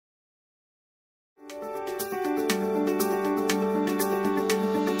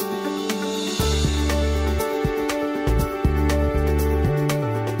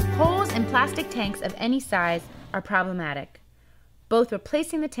plastic tanks of any size are problematic. Both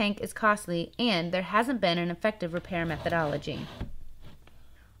replacing the tank is costly and there hasn't been an effective repair methodology.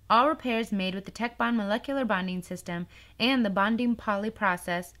 All repairs made with the TechBond molecular bonding system and the bonding poly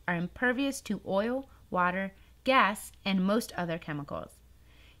process are impervious to oil, water, gas, and most other chemicals.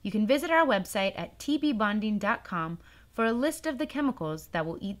 You can visit our website at tbbonding.com for a list of the chemicals that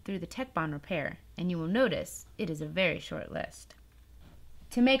will eat through the TechBond repair, and you will notice it is a very short list.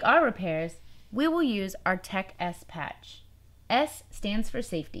 To make our repairs, we will use our Tech S patch. S stands for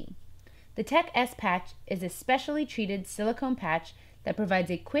safety. The Tech S patch is a specially treated silicone patch that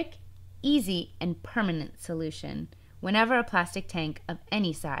provides a quick, easy, and permanent solution whenever a plastic tank of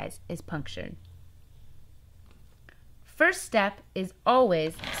any size is punctured. First step is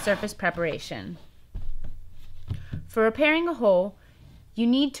always surface preparation. For repairing a hole, you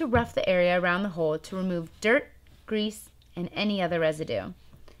need to rough the area around the hole to remove dirt, grease, and any other residue.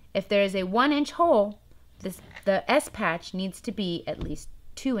 If there is a 1-inch hole, the S patch needs to be at least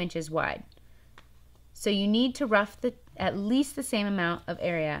 2 inches wide. So you need to rough at least the same amount of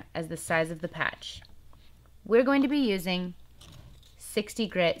area as the size of the patch. We're going to be using 60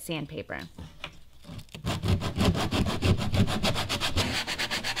 grit sandpaper.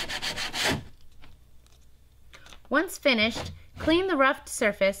 Once finished, clean the roughed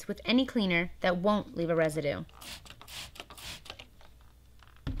surface with any cleaner that won't leave a residue.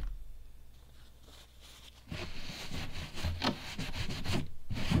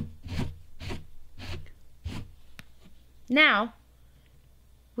 Now,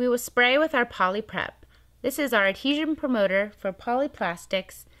 we will spray with our Poly Prep. This is our adhesion promoter for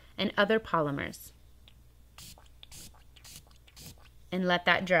polyplastics and other polymers. And let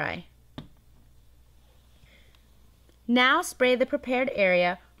that dry. Now spray the prepared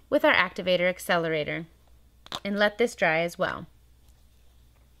area with our activator accelerator and let this dry as well.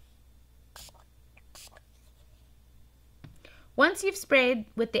 Once you've sprayed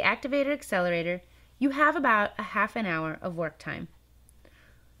with the activator accelerator, you have about a half an hour of work time.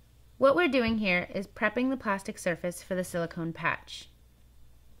 What we're doing here is prepping the plastic surface for the silicone patch.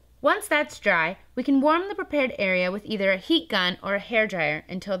 Once that's dry, we can warm the prepared area with either a heat gun or a hairdryer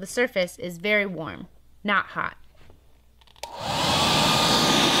until the surface is very warm, not hot.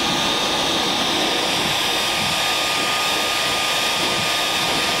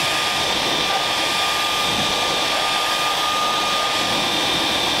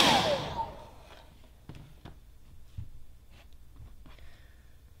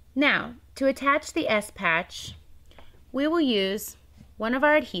 Now, to attach the S patch, we will use one of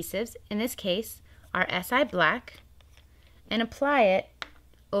our adhesives, in this case, our SI Black, and apply it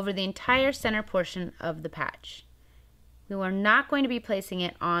over the entire center portion of the patch. We are not going to be placing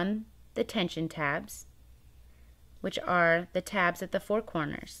it on the tension tabs, which are the tabs at the 4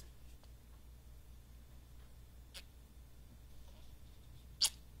 corners.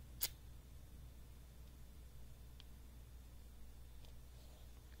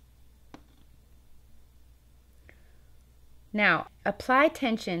 Now, apply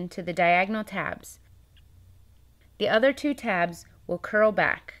tension to the diagonal tabs. The other 2 tabs will curl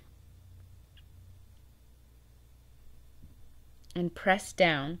back and press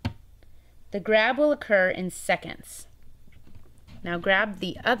down. The grab will occur in seconds. Now grab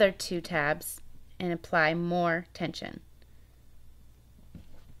the other 2 tabs and apply more tension.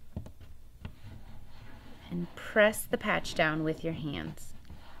 And press the patch down with your hands.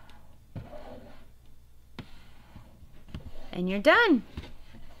 And you're done.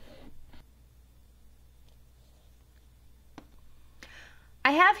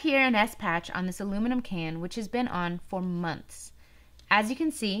 I have here an S patch on this aluminum can which has been on for months. As you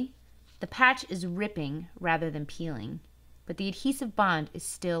can see, the patch is ripping rather than peeling, but the adhesive bond is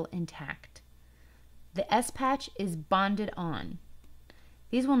still intact. The S patch is bonded on.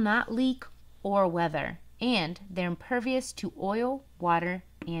 These will not leak or weather, and they're impervious to oil, water,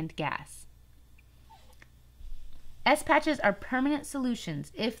 and gas. S patches are permanent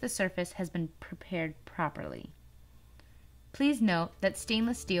solutions if the surface has been prepared properly. Please note that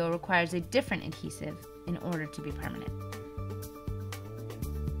stainless steel requires a different adhesive in order to be permanent.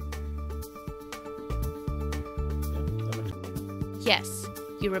 Yes,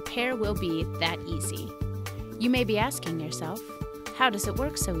 your repair will be that easy. You may be asking yourself, how does it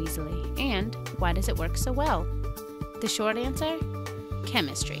work so easily, and why does it work so well? The short answer?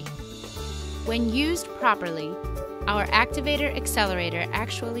 Chemistry. When used properly, our activator accelerator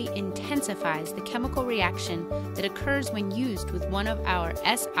actually intensifies the chemical reaction that occurs when used with one of our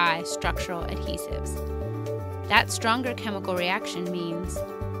SI structural adhesives. That stronger chemical reaction means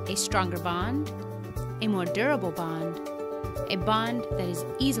a stronger bond, a more durable bond, a bond that is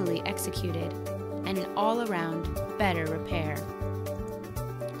easily executed, and an all-around better repair.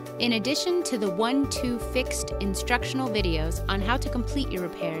 In addition to the 1-2 fixed instructional videos on how to complete your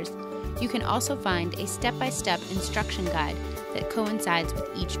repairs, you can also find a step-by-step instruction guide that coincides with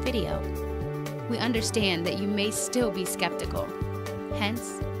each video. We understand that you may still be skeptical,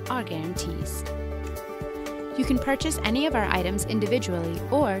 hence our guarantees. You can purchase any of our items individually,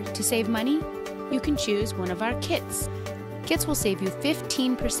 or to save money, you can choose one of our kits. Kits will save you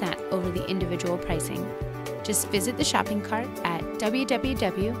 15% over the individual pricing. Just visit the shopping cart at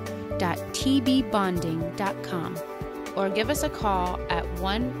www.tbbonding.com or give us a call at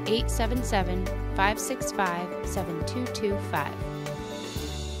 1-877-565-7225.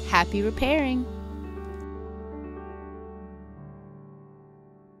 Happy repairing!